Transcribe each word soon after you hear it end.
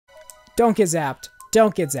Don't get zapped.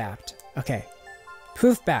 Don't get zapped. Okay.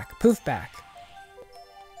 Poof back. Poof back.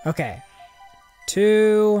 Okay.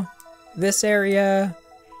 To this area.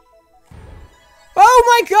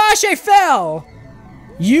 Oh my gosh, I fell!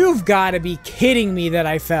 You've got to be kidding me that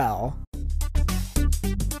I fell.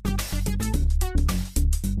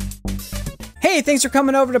 Hey, thanks for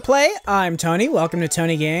coming over to play. I'm Tony. Welcome to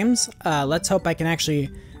Tony Games. Let's hope I can actually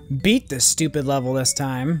beat this stupid level this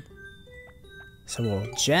time. So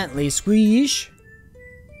we'll gently squeeze.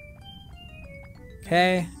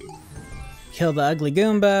 Okay. Kill the ugly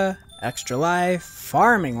Goomba. Extra life.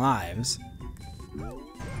 Farming lives.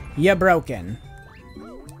 Ya broken.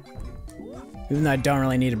 Even though I don't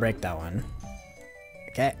really need to break that one.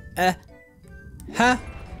 Okay. Huh.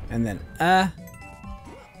 And then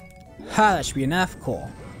Ha, that should be enough. Cool.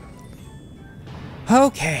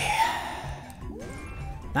 Okay.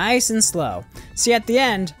 Nice and slow. See, at the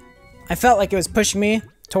end, I felt like it was pushing me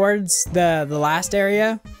towards the last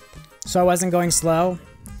area, so I wasn't going slow.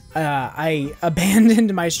 I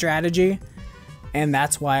abandoned my strategy, and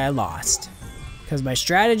that's why I lost. Because my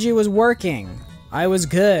strategy was working. I was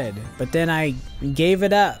good, but then I gave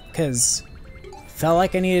it up because I felt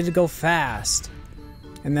like I needed to go fast.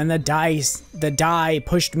 And then the die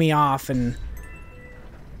pushed me off, and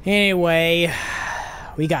anyway,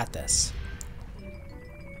 we got this.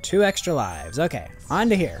 2 extra lives. Okay, on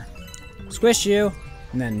to here. Squish you,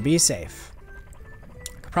 and then be safe.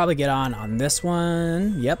 Could probably get on this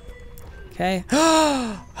one. Yep. Okay.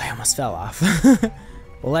 I almost fell off.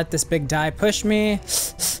 We'll let this big die push me.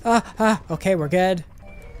 Okay, we're good.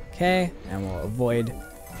 Okay, and we'll avoid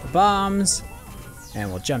the bombs.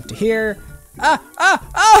 And we'll jump to here. Oh!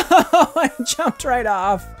 I jumped right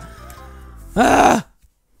off.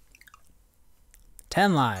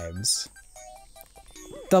 10 lives.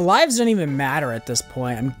 The lives don't even matter at this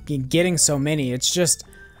point. I'm getting so many. It's just,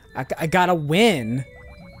 I gotta win.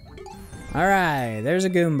 Alright, there's a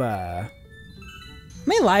Goomba. How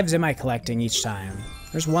many lives am I collecting each time?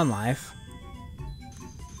 There's 1 life.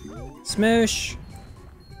 Smoosh.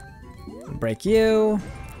 Break you.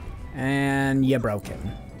 And you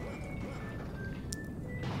broken.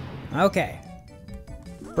 Okay.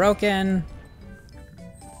 Broken.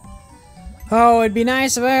 Oh, it'd be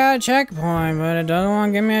nice if I got a checkpoint, but it doesn't want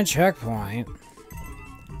to give me a checkpoint.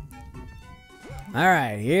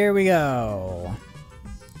 Alright, here we go.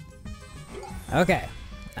 Okay.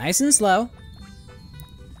 Nice and slow.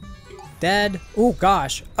 Dead. Oh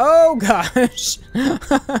gosh. Oh gosh.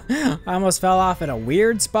 I almost fell off at a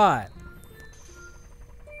weird spot.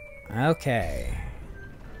 Okay.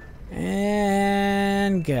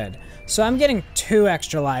 And good. So I'm getting 2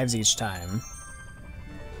 extra lives each time.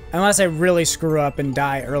 Unless I really screw up and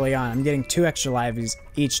die early on, I'm getting 2 extra lives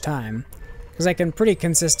each time. Because I can pretty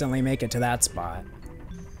consistently make it to that spot.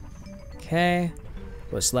 Okay.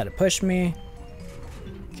 We'll just let it push me.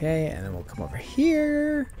 Okay, and then we'll come over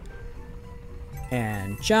here.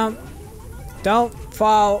 And jump. Don't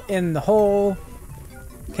fall in the hole.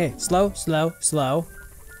 Okay, slow, slow, slow.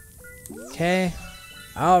 Okay.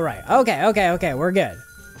 Alright, okay, we're good.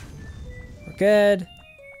 We're good.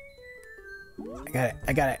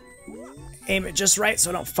 I gotta aim it just right so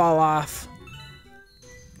I don't fall off.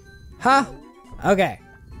 Huh? Okay.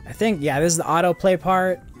 I think, yeah, this is the autoplay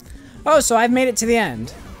part. Oh, so I've made it to the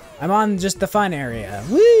end. I'm on just the fun area.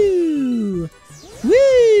 Woo!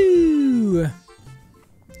 Woo!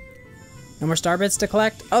 No more star bits to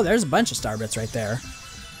collect? Oh, there's a bunch of star bits right there.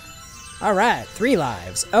 Alright, 3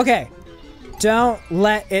 lives. Okay. Don't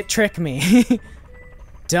let it trick me.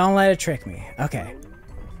 Don't let it trick me. Okay.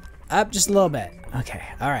 Up just a little bit. Okay.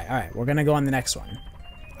 Alright. We're gonna go on the next one.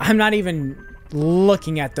 I'm not even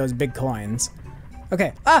looking at those big coins.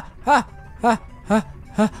 Okay.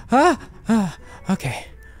 Okay.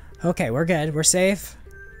 Okay, we're good. We're safe.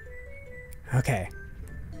 Okay.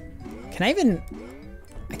 I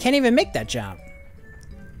can't even make that jump.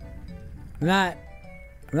 I'm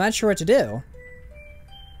not sure what to do.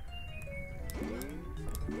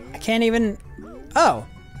 I can't even... Oh,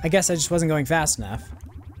 I guess I just wasn't going fast enough.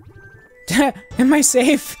 Am I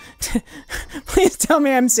safe? Please tell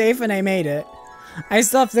me I'm safe and I made it. I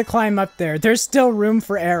still have to climb up there. There's still room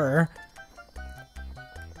for error.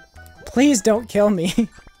 Please don't kill me.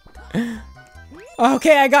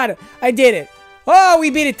 Okay, I got it. I did it. Oh, we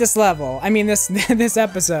beat it this level. I mean, this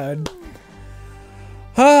episode.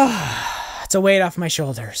 Oh, it's a weight off my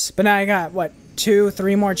shoulders. But now I got, what,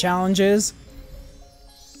 2-3 more challenges?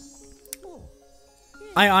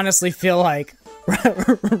 I honestly feel like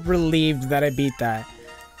relieved that I beat that.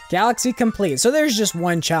 Galaxy complete. So there's just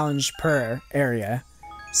 1 challenge per area.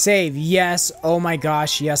 Save, yes. Oh my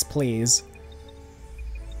gosh, yes please.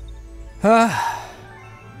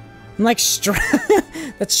 I'm like,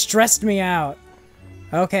 that stressed me out.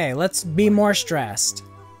 Okay, let's be more stressed.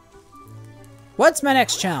 What's my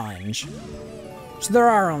next challenge? So there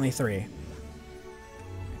are only 3.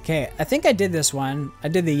 Okay, I think I did this one. I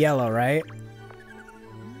did the yellow, right?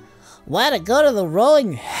 Want to go to the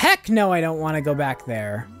rolling? Heck no, I don't want to go back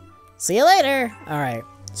there. See you later. All right,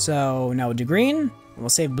 so no, do green. We'll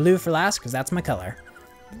save blue for last because that's my color.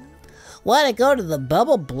 Want to go to the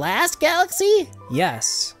Bubble Blast Galaxy?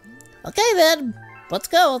 Yes. Okay then, let's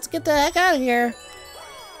go. Let's get the heck out of here.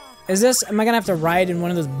 Am I gonna have to ride in one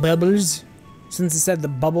of those bubbles? Since it said the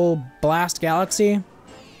Bubble Blast Galaxy?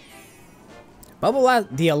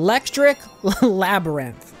 The Electric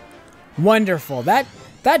Labyrinth. Wonderful. That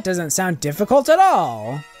doesn't sound difficult at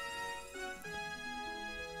all.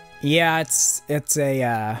 Yeah, it's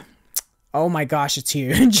a, oh my gosh, it's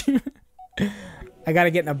huge. I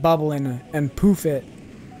gotta get in a bubble and poof it.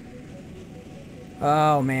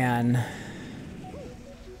 Oh, man.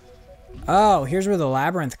 Oh, here's where the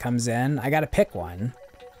labyrinth comes in. I gotta pick one.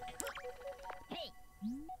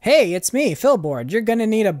 Hey, it's me, Philboard. You're gonna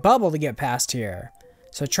need a bubble to get past here.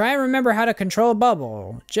 So try and remember how to control a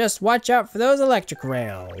bubble. Just watch out for those electric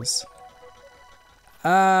rails.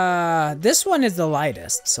 This one is the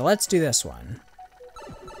lightest, so let's do this one.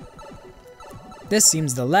 This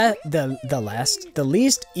seems the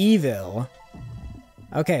least evil.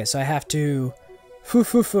 Okay, so I have to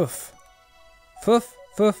foof foof foof. Foof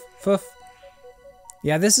foof foof.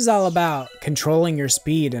 Yeah, this is all about controlling your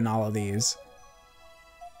speed in all of these.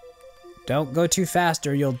 Don't go too fast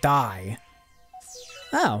or you'll die.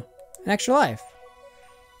 Oh, an extra life.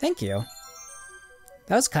 Thank you.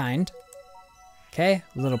 That was kind. Okay,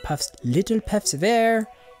 little puffs of air.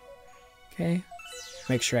 Okay,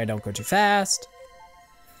 make sure I don't go too fast.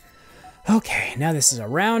 Okay, now this is a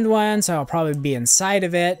round one, so I'll probably be inside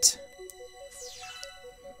of it.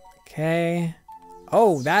 Okay.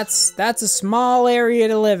 Oh, that's a small area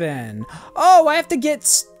to live in. Oh, I have to get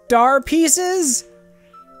star pieces?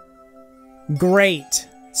 Great.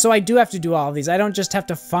 So I do have to do all of these. I don't just have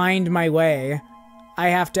to find my way. I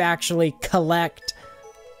have to actually collect.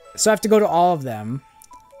 So I have to go to all of them.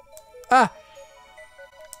 Ah!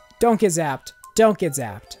 Don't get zapped. Don't get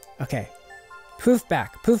zapped. Okay. Poof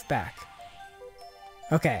back. Poof back.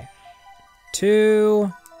 Okay.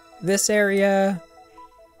 To this area.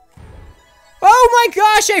 Oh my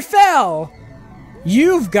gosh, I fell!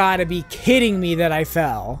 You've got to be kidding me that I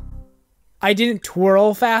fell. I didn't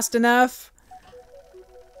twirl fast enough.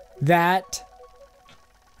 That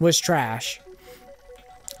was trash.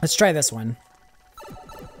 Let's try this one.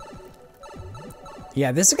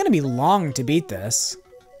 Yeah, this is gonna be long to beat this.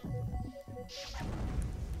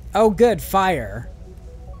 Oh good, fire.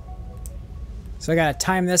 So I gotta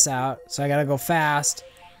time this out. So I gotta go fast.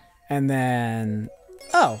 And then...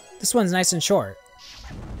 Oh, this one's nice and short.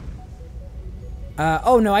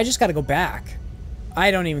 Oh no, I just gotta go back.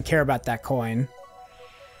 I don't even care about that coin.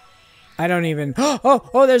 I don't even...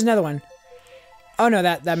 Oh, there's another one. Oh no,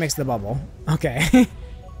 that makes the bubble. Okay.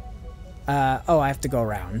 Oh, I have to go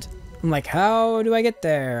around. I'm like, how do I get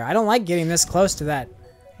there? I don't like getting this close to that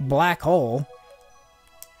black hole.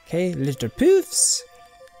 Okay, little poofs.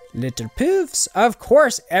 Little poofs. Of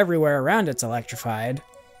course, everywhere around it's electrified.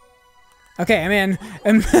 Okay, I'm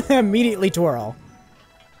in. Immediately twirl.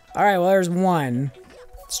 Alright, well, there's one.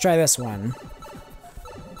 Let's try this one.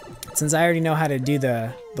 Since I already know how to do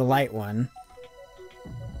the light one.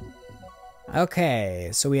 Okay,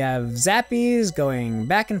 so we have zappies going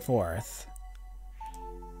back and forth.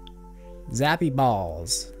 Zappy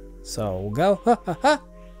balls. So we'll go. Ha, ha, ha.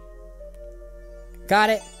 Got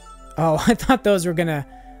it. Oh, I thought those were gonna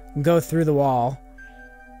go through the wall.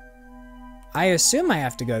 I assume I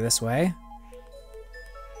have to go this way.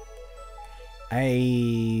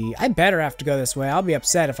 I better have to go this way. I'll be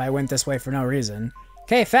upset if I went this way for no reason.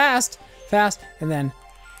 Okay, fast, fast, and then...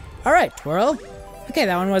 Alright, twirl. Okay,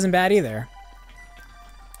 that one wasn't bad either.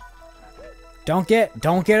 Don't get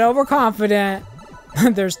overconfident.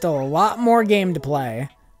 There's still a lot more game to play.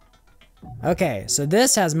 Okay, so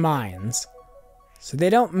this has mines. So they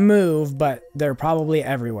don't move, but they're probably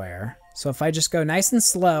everywhere. So if I just go nice and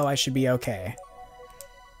slow, I should be okay.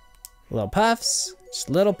 Little puffs, just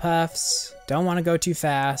little puffs. Don't want to go too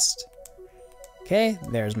fast. Okay,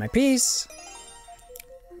 there's my piece.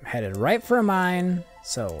 I'm headed right for a mine.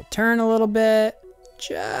 So we'll turn a little bit.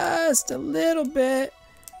 Just a little bit.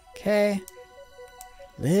 Okay.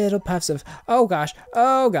 Little puffs of... Oh gosh,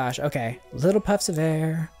 okay. Little puffs of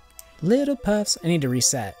air. Little puffs. I need to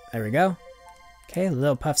reset. There we go. Okay,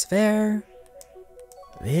 little puffs of air.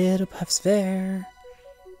 Little puffs of air.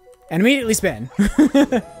 And immediately spin.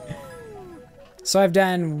 So I've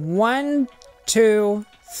done 1, 2,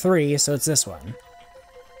 3, so it's this one.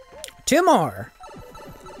 2 more.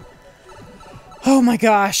 Oh my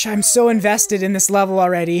gosh, I'm so invested in this level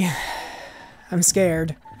already. I'm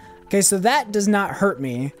scared. Okay, so that does not hurt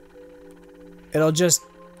me. It'll just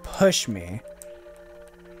push me.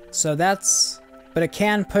 So that's, but it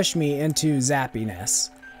can push me into zappiness.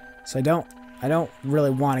 So I don't really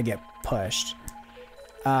want to get pushed.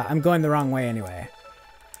 I'm going the wrong way anyway.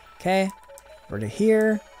 Okay, over to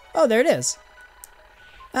here. Oh, there it is.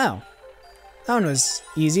 Oh, that one was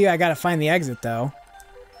easy. I gotta find the exit though.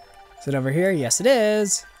 Is it over here? Yes, it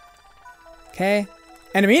is. Okay,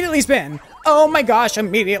 and immediately spin. Oh my gosh,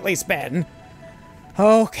 immediately spin.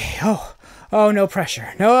 Okay, oh, no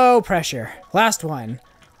pressure, no pressure. Last one,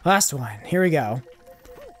 here we go.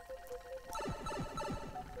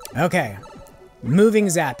 Okay, moving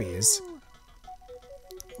zappies.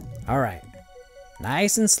 All right,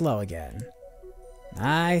 nice and slow again.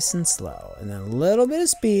 Nice and slow, and then a little bit of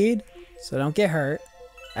speed, so don't get hurt.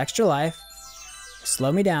 Extra life,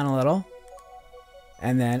 slow me down a little.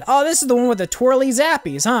 And then, oh, this is the one with the twirly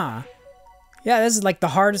zappies, huh? Yeah, this is like the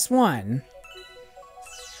hardest one.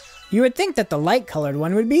 You would think that the light colored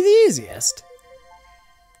one would be the easiest.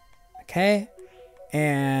 Okay,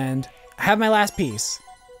 and I have my last piece.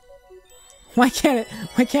 Why can't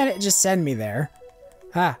it just send me there?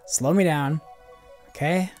 Ah, slow me down.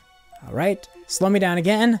 Okay, all right, slow me down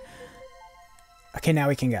again. Okay, now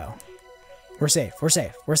we can go. We're safe, we're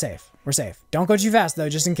safe, we're safe, we're safe. Don't go too fast though,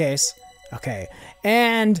 just in case. Okay,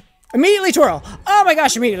 and immediately twirl. Oh my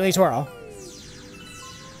gosh, immediately twirl.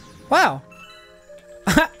 Wow.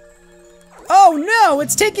 Oh no,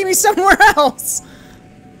 it's taking me somewhere else.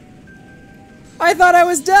 I thought I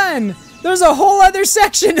was done. There's a whole other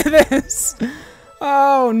section to this.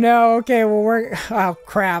 Oh no, okay, well oh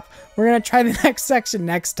crap. We're gonna try the next section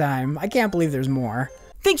next time. I can't believe there's more.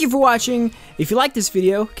 Thank you for watching. If you like this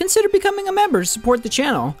video, consider becoming a member to support the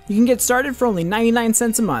channel. You can get started for only 99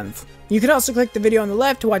 cents a month. You can also click the video on the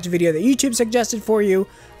left to watch a video that YouTube suggested for you,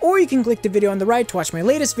 or you can click the video on the right to watch my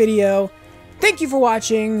latest video. Thank you for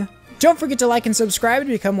watching. Don't forget to like and subscribe to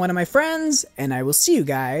become one of my friends, and I will see you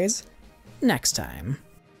guys next time.